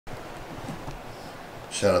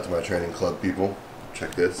Shout out to my training club people.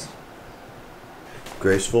 Check this.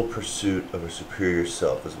 Graceful pursuit of a superior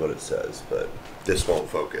self is what it says, but this won't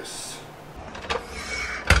focus.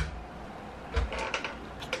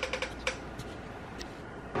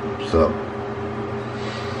 What's up?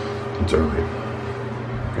 It's early.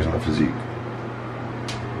 Here's my physique.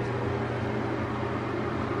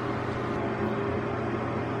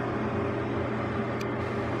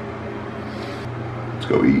 Let's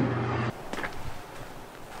go eat.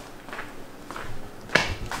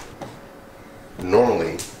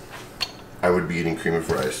 Normally, I would be eating cream of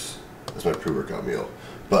rice as my pre-workout meal,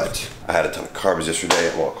 but I had a ton of carbs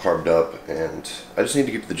yesterday. I'm all carbed up, and I just need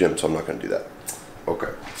to get to the gym, so I'm not going to do that.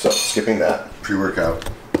 Okay, so skipping that, pre-workout,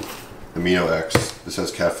 Amino X. This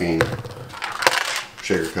has caffeine,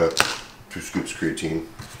 shaker cup, 2 scoops creatine.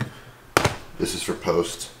 This is for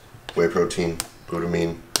post, whey protein,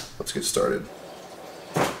 glutamine. Let's get started.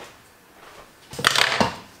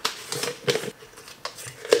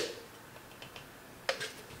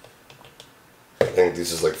 I think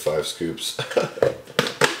this is like 5 scoops.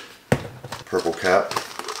 Purple cap.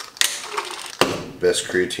 Best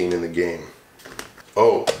creatine in the game.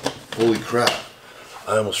 Oh, holy crap.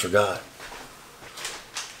 I almost forgot.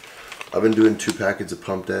 I've been doing 2 packets of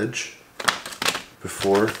Pumped Edge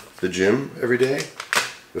before the gym every day,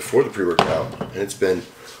 before the pre-workout, and it's been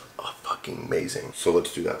fucking amazing. So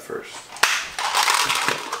let's do that first.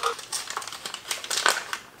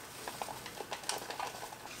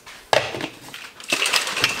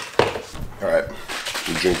 Alright,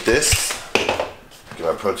 we drink this, get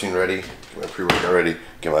my protein ready, get my pre-workout ready,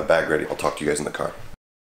 get my bag ready. I'll talk to you guys in the car.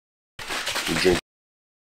 We drink.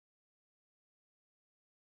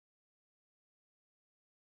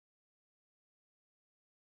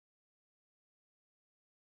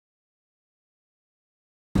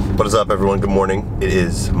 What is up, everyone? Good morning. It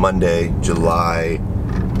is Monday, July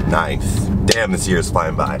 9th. Damn, this year is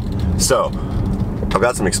flying by. So, I've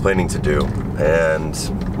got some explaining to do,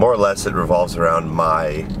 and more or less it revolves around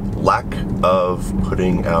my lack of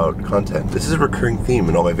putting out content. This is a recurring theme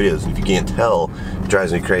in all my videos, and if you can't tell, it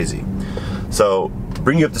drives me crazy. So,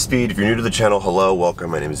 bring you up to speed. If you're new to the channel, hello,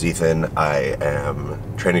 welcome. My name is Ethan. I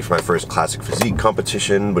am training for my first classic physique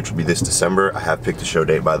competition, which will be this December. I have picked a show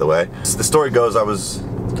date, by the way. So the story goes, I was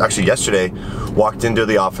actually yesterday walked into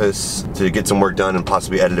the office to get some work done and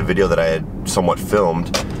possibly edit a video that I had somewhat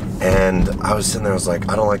filmed. And I was sitting there, I was like,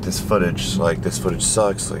 I don't like this footage. Like, this footage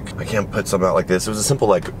sucks. Like, I can't put something out like this. It was a simple,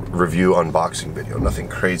 like, review unboxing video, nothing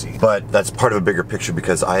crazy. But that's part of a bigger picture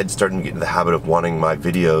because I had started to get into the habit of wanting my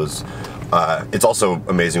videos. It's also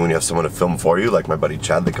amazing when you have someone to film for you, like my buddy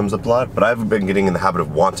Chad that comes up a lot. But I've been getting in the habit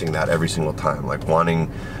of wanting that every single time. Like,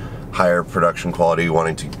 wanting higher production quality,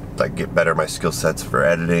 wanting to, like, get better my skill sets for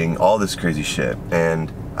editing, all this crazy shit.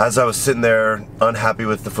 And as I was sitting there unhappy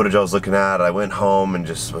with the footage I was looking at, I went home and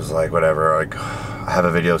just was like, whatever, like, I have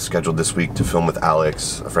a video scheduled this week to film with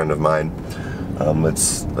Alex, a friend of mine.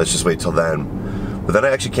 Let's just wait till then. But then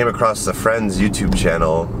I actually came across a friend's YouTube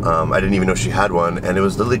channel. I didn't even know she had one, and it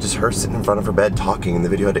was literally just her sitting in front of her bed talking, and the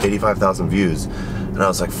video had 85,000 views. And I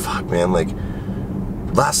was like, fuck, man, like,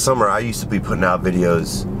 last summer I used to be putting out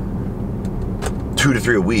videos 2 to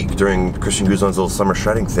 3 a week during Christian Guzman's little summer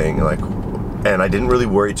shredding thing, like, and I didn't really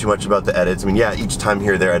worry too much about the edits. I mean, yeah, each time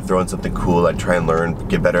here or there I'd throw in something cool, I'd try and learn,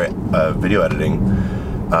 get better at video editing.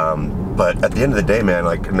 But at the end of the day, man,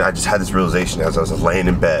 like, I just had this realization as I was laying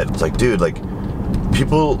in bed. It's like, dude, like,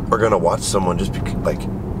 people are gonna watch someone just because, like,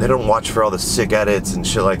 they don't watch for all the sick edits and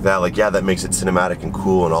shit like that. Like, yeah, that makes it cinematic and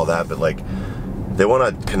cool and all that, but, like, they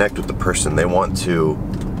wanna connect with the person. They want to,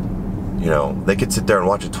 you know, they could sit there and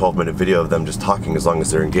watch a 12-minute video of them just talking as long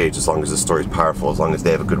as they're engaged, as long as the story's powerful, as long as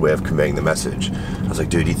they have a good way of conveying the message. I was like,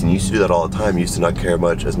 dude, Ethan, you used to do that all the time. You used to not care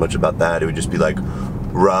as much about that. It would just be like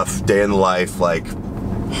rough day in the life, like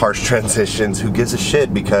harsh transitions. Who gives a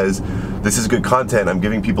shit? Because this is good content. I'm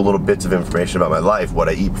giving people little bits of information about my life, what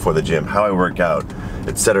I eat before the gym, how I work out,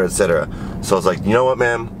 etc., etc. So I was like, you know what,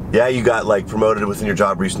 man? Yeah, you got, like, promoted within your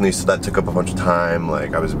job recently, so that took up a bunch of time.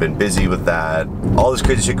 Like, I was been busy with that, all this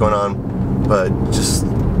crazy shit going on. But just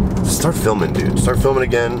start filming, dude. Start filming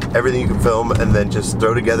again, everything you can film, and then just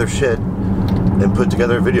throw together shit and put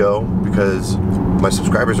together a video, because my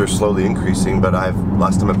subscribers are slowly increasing, but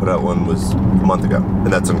last time I put out one was a month ago,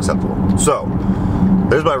 and that's unacceptable. So,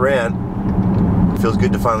 there's my rant. It feels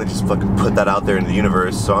good to finally just fucking put that out there into the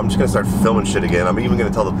universe, so I'm just gonna start filming shit again. I'm even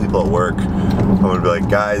gonna tell the people at work, I'm gonna be like,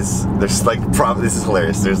 guys, there's like, this is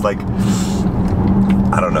hilarious, there's like,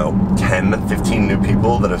 I don't know, 10, 15 new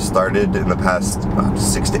people that have started in the past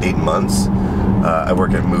 6 to 8 months. I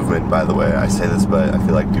work at Movement, by the way. I say this, but I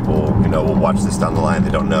feel like people, you know, will watch this down the line.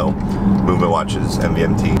 They don't know. Movement watches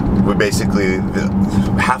MVMT. We basically,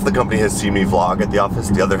 half the company has seen me vlog at the office,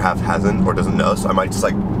 the other half hasn't or doesn't know, so I might just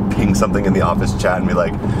like ping something in the office chat and be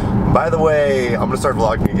like, by the way, I'm gonna start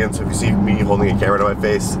vlogging again, so if you see me holding a camera to my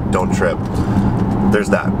face, don't trip. There's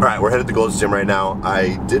that. Alright, we're headed to Gold's Gym right now.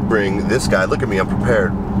 I did bring this guy. Look at me, I'm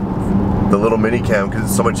prepared. The little mini cam, because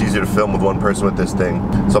it's so much easier to film with one person with this thing.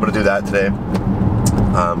 So I'm gonna do that today.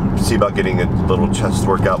 See about getting a little chest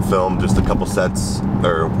workout film, just a couple sets,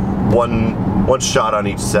 or one shot on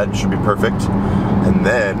each set should be perfect. And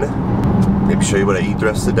then maybe show you what I eat the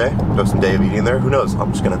rest of the day. Do some day of eating there. Who knows?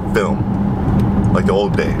 I'm just gonna film like the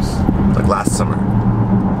old days, like last summer.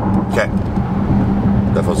 Okay,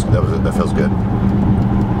 that feels good.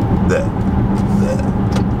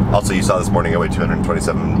 Also, you saw this morning I weighed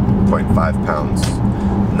 227.5 pounds.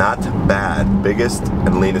 Not bad. Biggest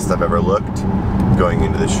and leanest I've ever looked going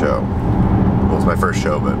into this show. Well, it's my first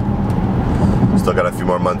show, but still got a few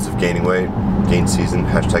more months of gaining weight. Gain season,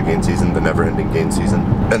 hashtag gain season, the never-ending gain season.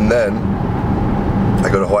 And then I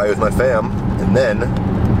go to Hawaii with my fam, and then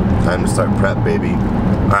time to start prep, baby.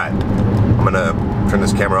 Alright, I'm gonna turn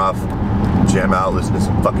this camera off, jam out, listen to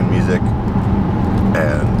some fucking music,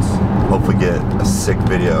 and hopefully get a sick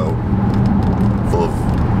video full of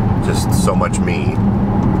just so much me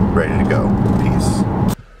ready to go. Peace.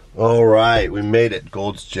 Alright, we made it.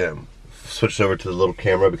 Gold's Gym. Switched over to the little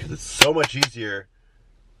camera because it's so much easier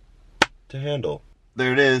to handle.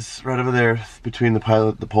 There it is, right over there between the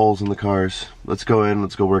poles and the cars. Let's go in,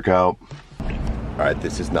 let's go work out. Alright,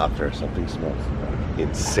 this is not fair. Something smells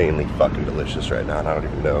insanely fucking delicious right now, and I don't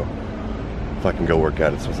even know if I can go work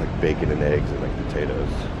out. It smells like bacon and eggs and like potatoes.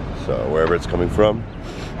 So wherever it's coming from,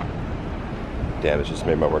 damn, it's just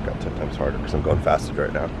made my workout 10 times harder because I'm going fasted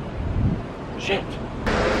right now. Shit.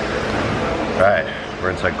 Alright,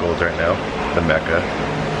 we're inside Gold's right now, the Mecca,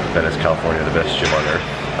 Venice, California, the best gym on earth.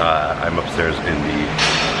 I'm upstairs in the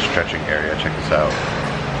stretching area. Check this out.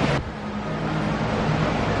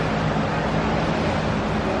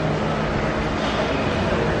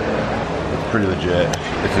 It's pretty legit.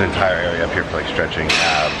 It's an entire area up here for like stretching,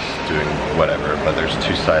 abs, doing whatever, but there's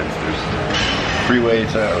two sides. There's three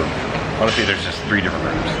weights. Honestly, there's just three different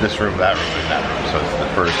rooms. This room, that room, and that room. So it's the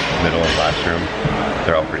first, middle, and last room.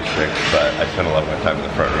 They're all pretty sick, but I spent a lot of my time in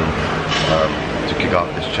the front room to kick off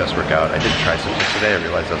this chest workout. I did triceps yesterday. I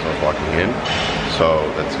realized as I was walking in, so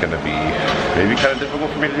that's gonna be maybe kind of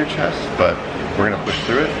difficult for me to do chest, but we're gonna push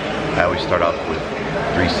through it. I always start off with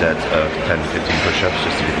 3 sets of 10 to 15 push-ups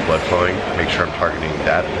just to get the blood flowing. Make sure I'm targeting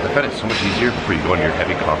that. I find it so much easier before you go into your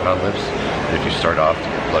heavy compound lifts if you start off to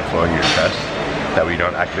get blood flowing in your chest. That way you're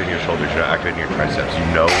not activating your shoulders, you're not activating your triceps. You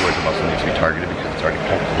know where the muscle needs to be targeted because it's already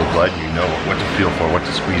pumped full of blood. You know what to feel for, what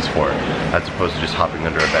to squeeze for, as opposed to just hopping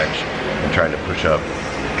under a bench and trying to push up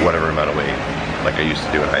whatever amount of weight like I used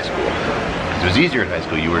to do in high school. It was easier in high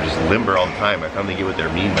school. You were just limber all the time. I finally get what they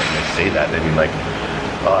mean by when they say that. They mean like,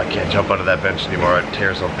 oh, I can't jump onto that bench anymore, I'd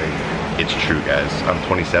tear something. It's true, guys. I'm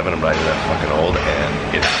 27, I'm not even that fucking old,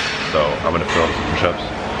 and it happens. So I'm gonna throw in some push-ups,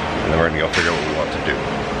 and then we're gonna go figure out what we want to do.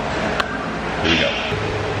 Here we go.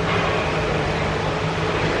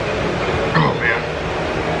 Oh man.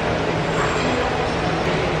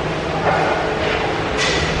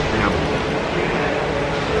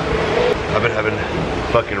 I've been having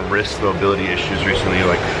fucking wrist mobility issues recently,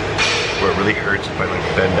 like where it really hurts if I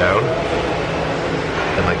like bend down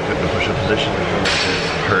and like put in a push-up position, like it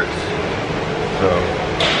hurts. So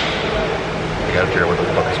I gotta figure out what the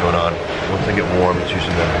fuck is going on. Once I get warm, it's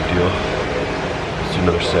usually not a big deal. Let's do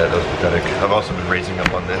another set. That was pathetic. I've also been raising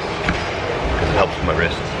up on this because it helps with my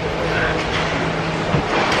wrists.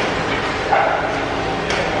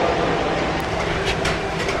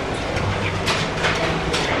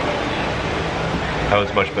 That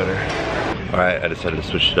was much better. Alright, I decided to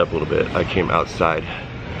switch it up a little bit. I came outside,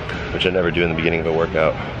 which I never do in the beginning of a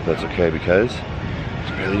workout. That's okay because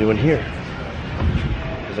there's barely anyone here.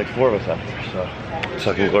 There's like 4 of us out here, so it's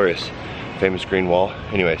fucking glorious. Famous green wall.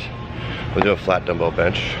 Anyways, we'll do a flat dumbbell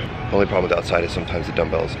bench. The only problem with outside is sometimes the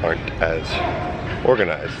dumbbells aren't as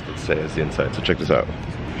organized, let's say, as the inside. So check this out.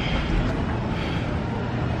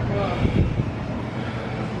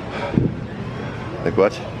 Like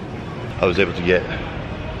what? I was able to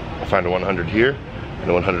find a 100 here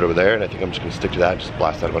and a 100 over there, and I think I'm just gonna stick to that, just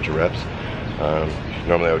blast out a bunch of reps.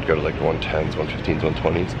 Normally I would go to like the 110s, 115s,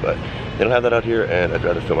 120s, but they don't have that out here, and I'd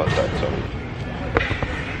rather film outside, so.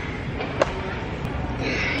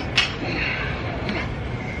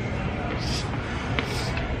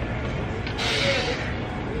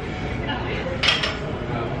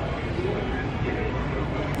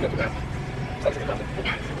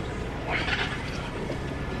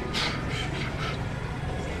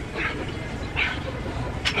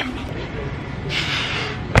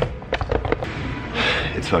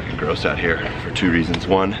 fucking gross out here for two reasons.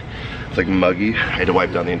 One, it's like muggy. I had to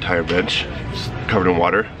wipe down the entire bench. It's covered in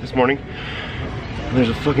water this morning. And there's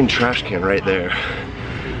a fucking trash can right there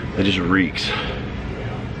that just reeks.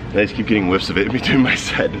 And I just keep getting whiffs of it in between my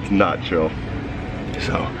set. It's not chill.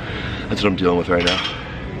 So that's what I'm dealing with right now.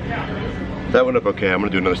 That went up okay. I'm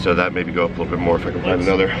gonna do another set of that, maybe go up a little bit more if I can find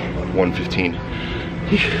another 115.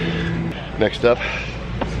 Next up,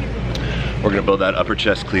 we're gonna build that upper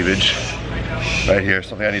chest cleavage right here,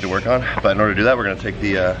 something I need to work on. But in order to do that, we're gonna take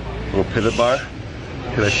the little pivot bar,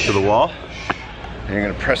 connect it to the wall, and you're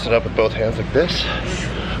gonna press it up with both hands like this.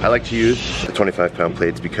 I like to use the 25-pound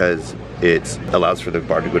plates because it allows for the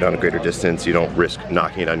bar to go down a greater distance. You don't risk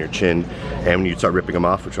knocking it on your chin. And when you start ripping them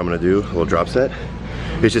off, which I'm gonna do, a little drop set,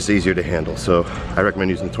 it's just easier to handle. So I recommend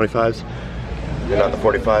using the 25s and not the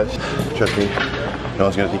 45s. Trust me, no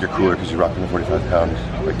one's gonna think you're cooler because you're rocking the 45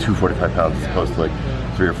 pounds, like 2 45 pounds as opposed to like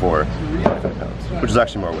 3 or 4 45 pounds, which is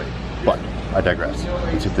actually more weight. But I digress.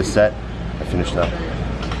 Let's hit this set. I finished up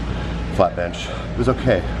flat bench. It was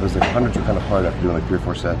okay. It was like hundreds were kind of hard after doing like 3 or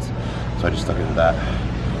 4 sets. So I just stuck into that.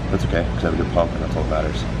 That's okay, because I have a good pump and that's all that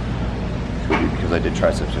matters. Because I did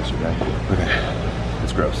triceps yesterday. Okay,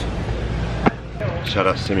 it's gross. Shout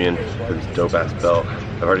out Simeon for this dope ass belt.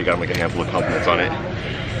 I've already gotten like a handful of compliments on it.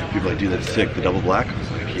 People are like, dude, that's sick. The double black? I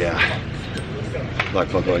was like, yeah.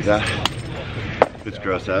 Black buckle like that. It's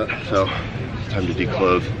gross out, so it's time to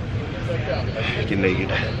declothe. Get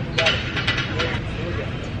naked.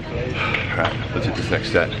 Alright, let's hit this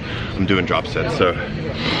next set. I'm doing drop sets, so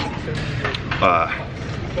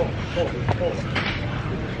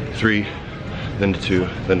 3, then to 2,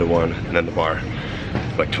 then to 1, and then the bar.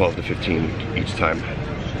 Like 12 to 15 each time.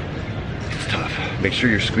 It's tough. Make sure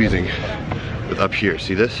you're squeezing with up here.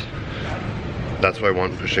 See this? That's why I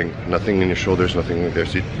want pushing. Nothing in your shoulders, nothing like there.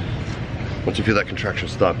 See? Once you feel that contraction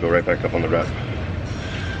stop, go right back up on the rep.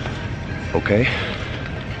 Okay?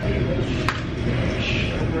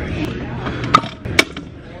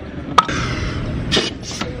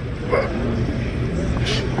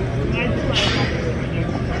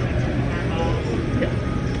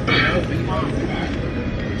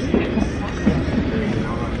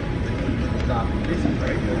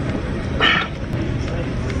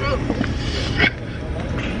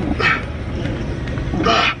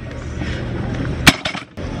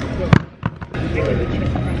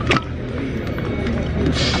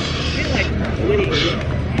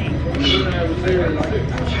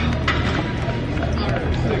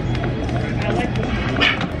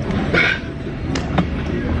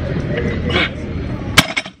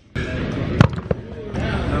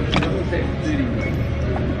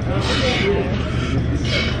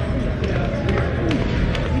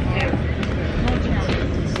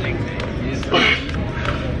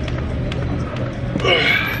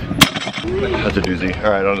 That's a doozy.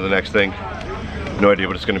 All right, on to the next thing. No idea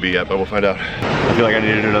what it's gonna be yet, but we'll find out. I feel like I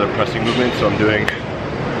need to do another pressing movement, so I'm doing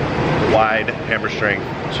wide hammer strength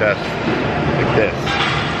chest like this.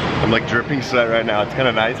 I'm like dripping sweat right now. It's kind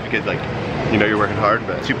of nice because like, you know you're working hard,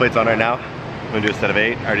 but 2 plates on right now. I'm gonna do a set of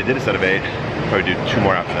 8. I already did a set of 8. Probably do 2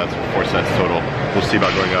 more after that, so 4 sets total. We'll see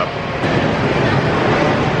about going up.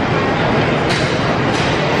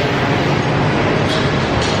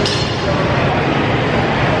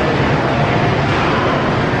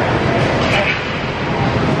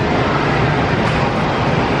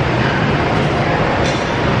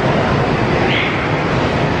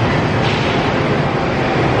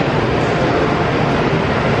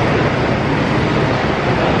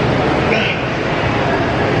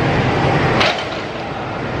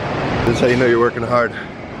 This is how you know you're working hard.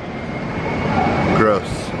 Gross.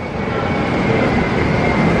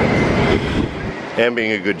 And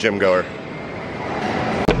being a good gym goer.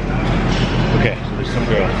 Okay, so there's some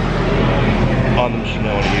girl on the machine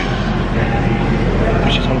I want to use.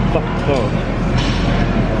 But she's on the fucking phone.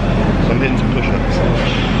 So I'm hitting some push-ups.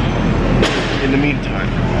 In the meantime,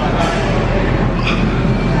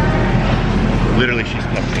 literally she's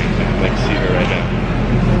texting. I can like see her right now.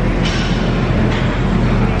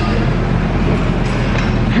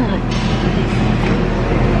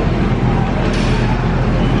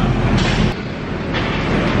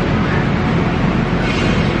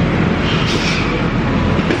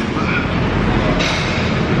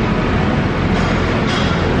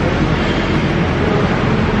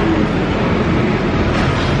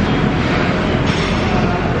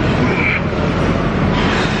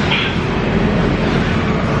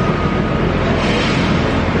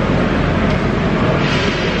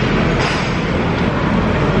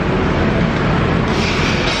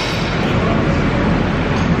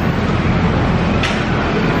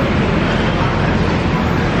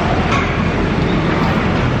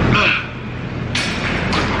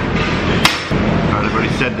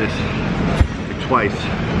 twice,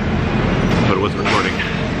 but it wasn't recording.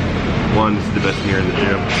 One, this is the best mirror in the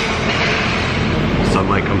gym.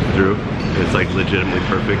 Sunlight comes through, and it's like legitimately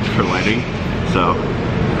perfect for lighting. So,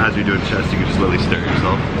 as you're doing chest, you can just literally stare at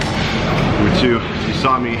yourself. Number two, you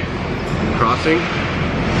saw me crossing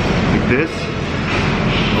like this.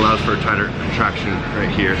 Allows for a tighter contraction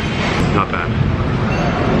right here. Not bad.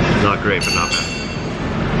 Not great, but not bad.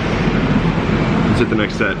 Let's hit the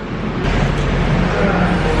next set.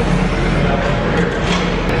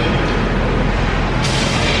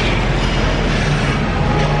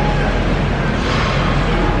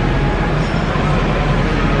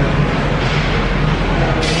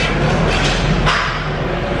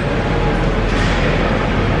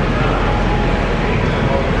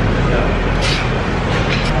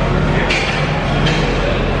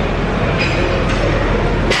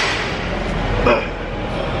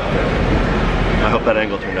 That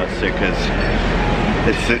angle turned out sick because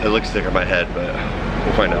it looks sick on my head, but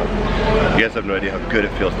we'll find out. You guys have no idea how good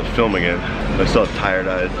it feels to film again. I still have tired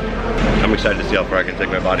eyes. I'm excited to see how far I can take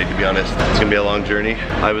my body, to be honest. It's gonna be a long journey.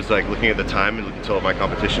 I was like looking at the time and looking until my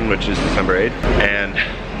competition, which is December 8th, and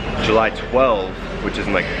July 12th, which is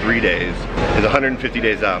in like 3 days, is 150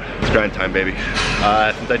 days out. It's grind time, baby.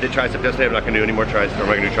 Since I did tricep yesterday, I'm not gonna do any more triceps. I'm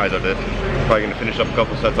not gonna do triceps of this. Probably gonna finish up a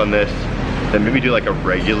couple sets on this. Then maybe do like a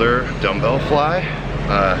regular dumbbell fly,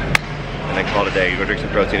 and then call it a day. Go drink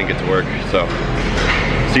some protein and get to work. So,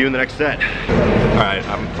 see you in the next set. All right,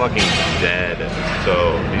 I'm fucking dead.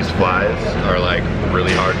 So these flies are like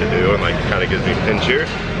really hard to do and like kind of gives me pinch here.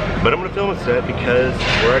 But I'm gonna film a set because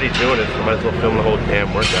we're already doing it, so I might as well film the whole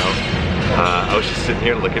damn workout. I was just sitting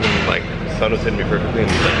here looking and like the sun was hitting me perfectly,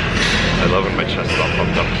 and I love when my chest is all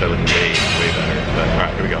pumped up because I look way, way better. But all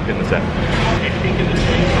right, here we go, getting the set. I think in the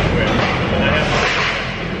swing somewhere, but I have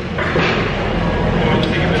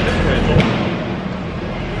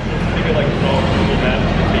like all Google Maps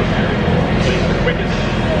to take care of it. The quickest,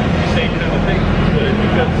 same kind of thing. But if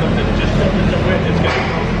you've got something just somewhere, it's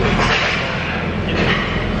gonna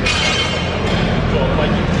so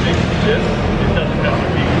like you can fix this, it doesn't have to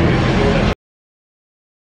be good.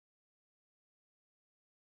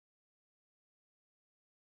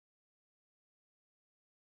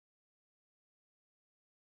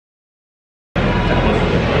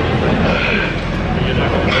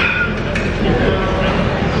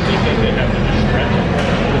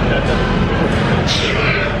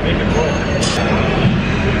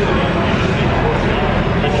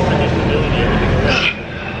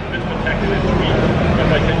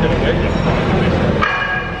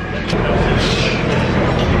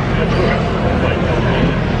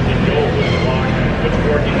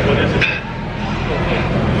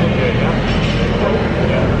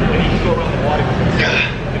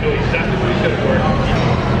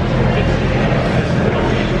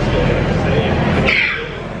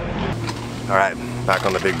 Alright, back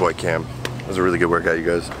on the big boy cam. It was a really good workout, you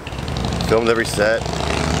guys. Filmed every set.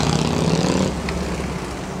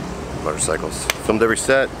 Motorcycles. Filmed every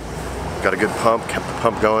set. Got a good pump, kept the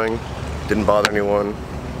pump going. Didn't bother anyone.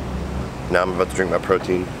 Now I'm about to drink my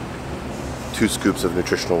protein. 2 scoops of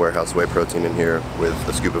Nutritional Warehouse whey protein in here with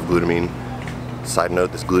a scoop of glutamine. Side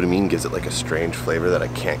note, this glutamine gives it like a strange flavor that I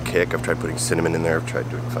can't kick. I've tried putting cinnamon in there, I've tried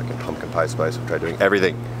doing fucking pumpkin pie spice, I've tried doing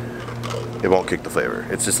everything. It won't kick the flavor.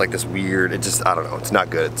 It's just like this weird, it just, I don't know, it's not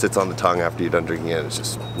good. It sits on the tongue after you're done drinking it, it's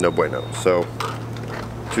just no bueno. So,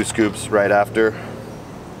 2 scoops right after.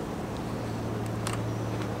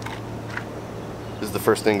 This is the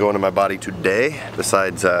first thing going in my body today,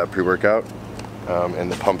 besides pre-workout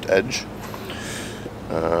and the pumped edge.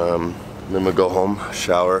 Then we'll go home,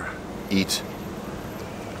 shower, eat,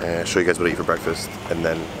 and show you guys what I eat for breakfast, and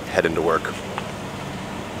then head into work.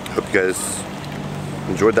 Hope you guys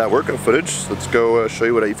enjoyed that workout footage. Let's go show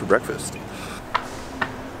you what I eat for breakfast.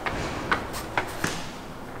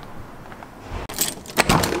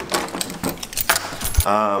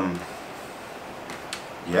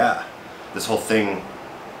 Yeah, this whole thing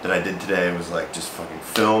that I did today was like just fucking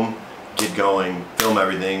film, get going, film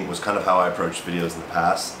everything. Was kind of how I approached videos in the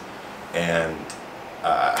past, and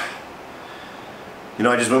you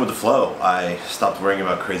know, I just went with the flow. I stopped worrying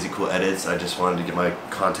about crazy cool edits. I just wanted to get my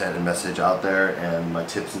content and message out there and my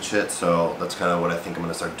tips and shit. So that's kind of what I think I'm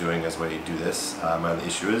gonna start doing as I do this. My only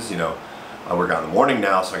issue is, you know, I work out in the morning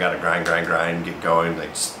now, so I gotta grind, get going,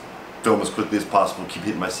 like just film as quickly as possible, keep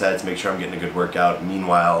hitting my sets, make sure I'm getting a good workout.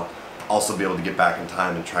 Meanwhile, also be able to get back in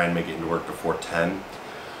time and try and make it into work before 10.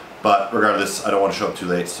 But regardless, I don't want to show up too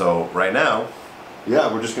late. So right now,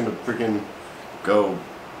 yeah, we're just gonna freaking go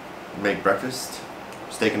make breakfast.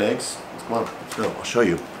 Steak and eggs. Come on, let's go. I'll show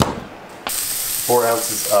you. 4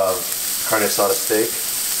 ounces of carne asada steak,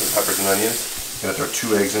 some peppers and onions. Gonna throw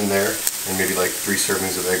 2 eggs in there and maybe like 3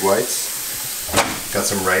 servings of egg whites. Got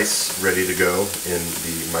some rice ready to go in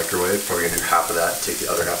the microwave. Probably gonna do half of that, take the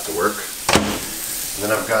other half to work. And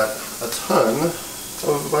then I've got a ton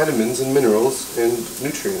of vitamins and minerals and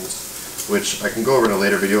nutrients, which I can go over in a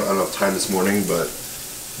later video. I don't have time this morning, but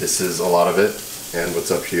this is a lot of it. And what's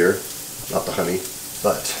up here, not the honey,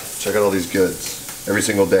 but check out all these goods every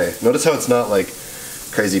single day. Notice how it's not like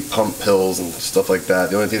crazy pump pills and stuff like that.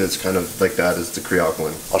 The only thing that's kind of like that is the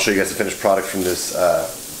creatinine. I'll show you guys the finished product from this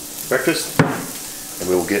breakfast, and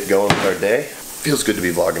we will get going with our day. Feels good to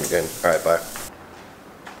be vlogging again. All right, bye.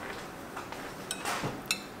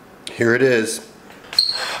 Here it is.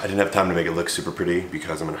 I didn't have time to make it look super pretty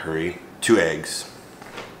because I'm in a hurry. 2 eggs,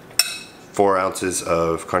 4 ounces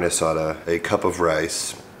of carne asada, a cup of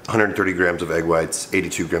rice, 130 grams of egg whites,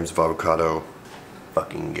 82 grams of avocado.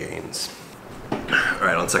 Fucking gains.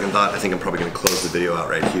 Alright, on second thought, I think I'm probably going to close the video out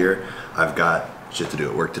right here. I've got shit to do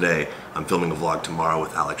at work today. I'm filming a vlog tomorrow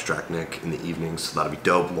with Alex Draknick in the evening, so that'll be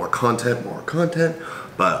dope. More content.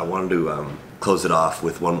 But I wanted to close it off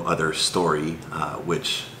with one other story,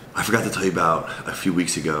 which I forgot to tell you about a few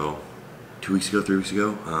weeks ago. 2 weeks ago, 3 weeks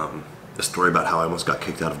ago. A story about how I almost got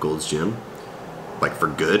kicked out of Gold's Gym. Like, for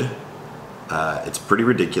good. It's pretty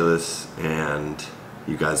ridiculous, and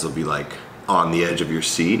you guys will be like on the edge of your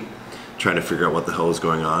seat trying to figure out what the hell is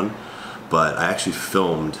going on. But I actually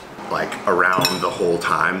filmed like around the whole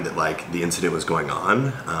time that like the incident was going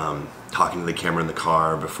on, talking to the camera in the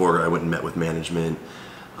car before I went and met with management,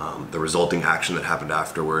 the resulting action that happened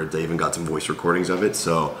afterwards. They even got some voice recordings of it.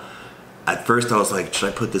 So at first I was like, should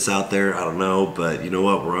I put this out there? I don't know, but you know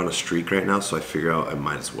what? We're on a streak right now, so I figure out I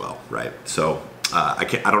might as well, right? So I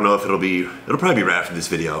don't know if it'll probably be right after this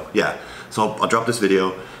video. Yeah, so I'll drop this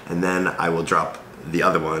video, and then I will drop the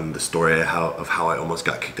other one, the story of how I almost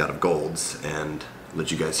got kicked out of Gold's, and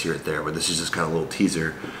let you guys hear it there. But this is just kind of a little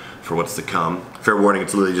teaser for what's to come. Fair warning,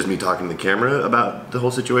 it's literally just me talking to the camera about the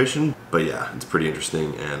whole situation. But yeah, it's pretty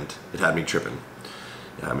interesting, and it had me tripping.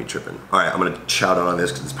 All right, I'm gonna chow down on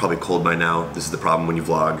this because it's probably cold by now. This is the problem when you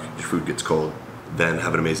vlog, your food gets cold. Then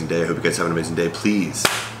have an amazing day. I hope you guys have an amazing day. Please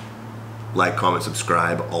like, comment,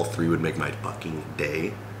 subscribe. All 3 would make my fucking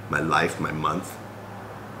day, my life, my month,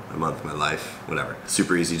 my life, whatever.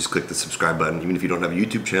 Super easy, just click the subscribe button. Even if you don't have a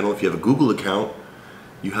YouTube channel, if you have a Google account,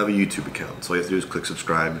 you have a YouTube account. So all you have to do is click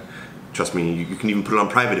subscribe. Trust me, you can even put it on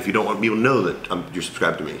private if you don't want people to know that you're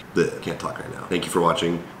subscribed to me. I can't talk right now. Thank you for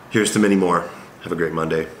watching. Here's to many more. Have a great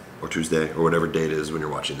Monday or Tuesday or whatever day it is when you're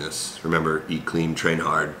watching this. Remember, eat clean, train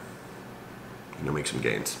hard, and you'll make some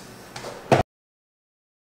gains.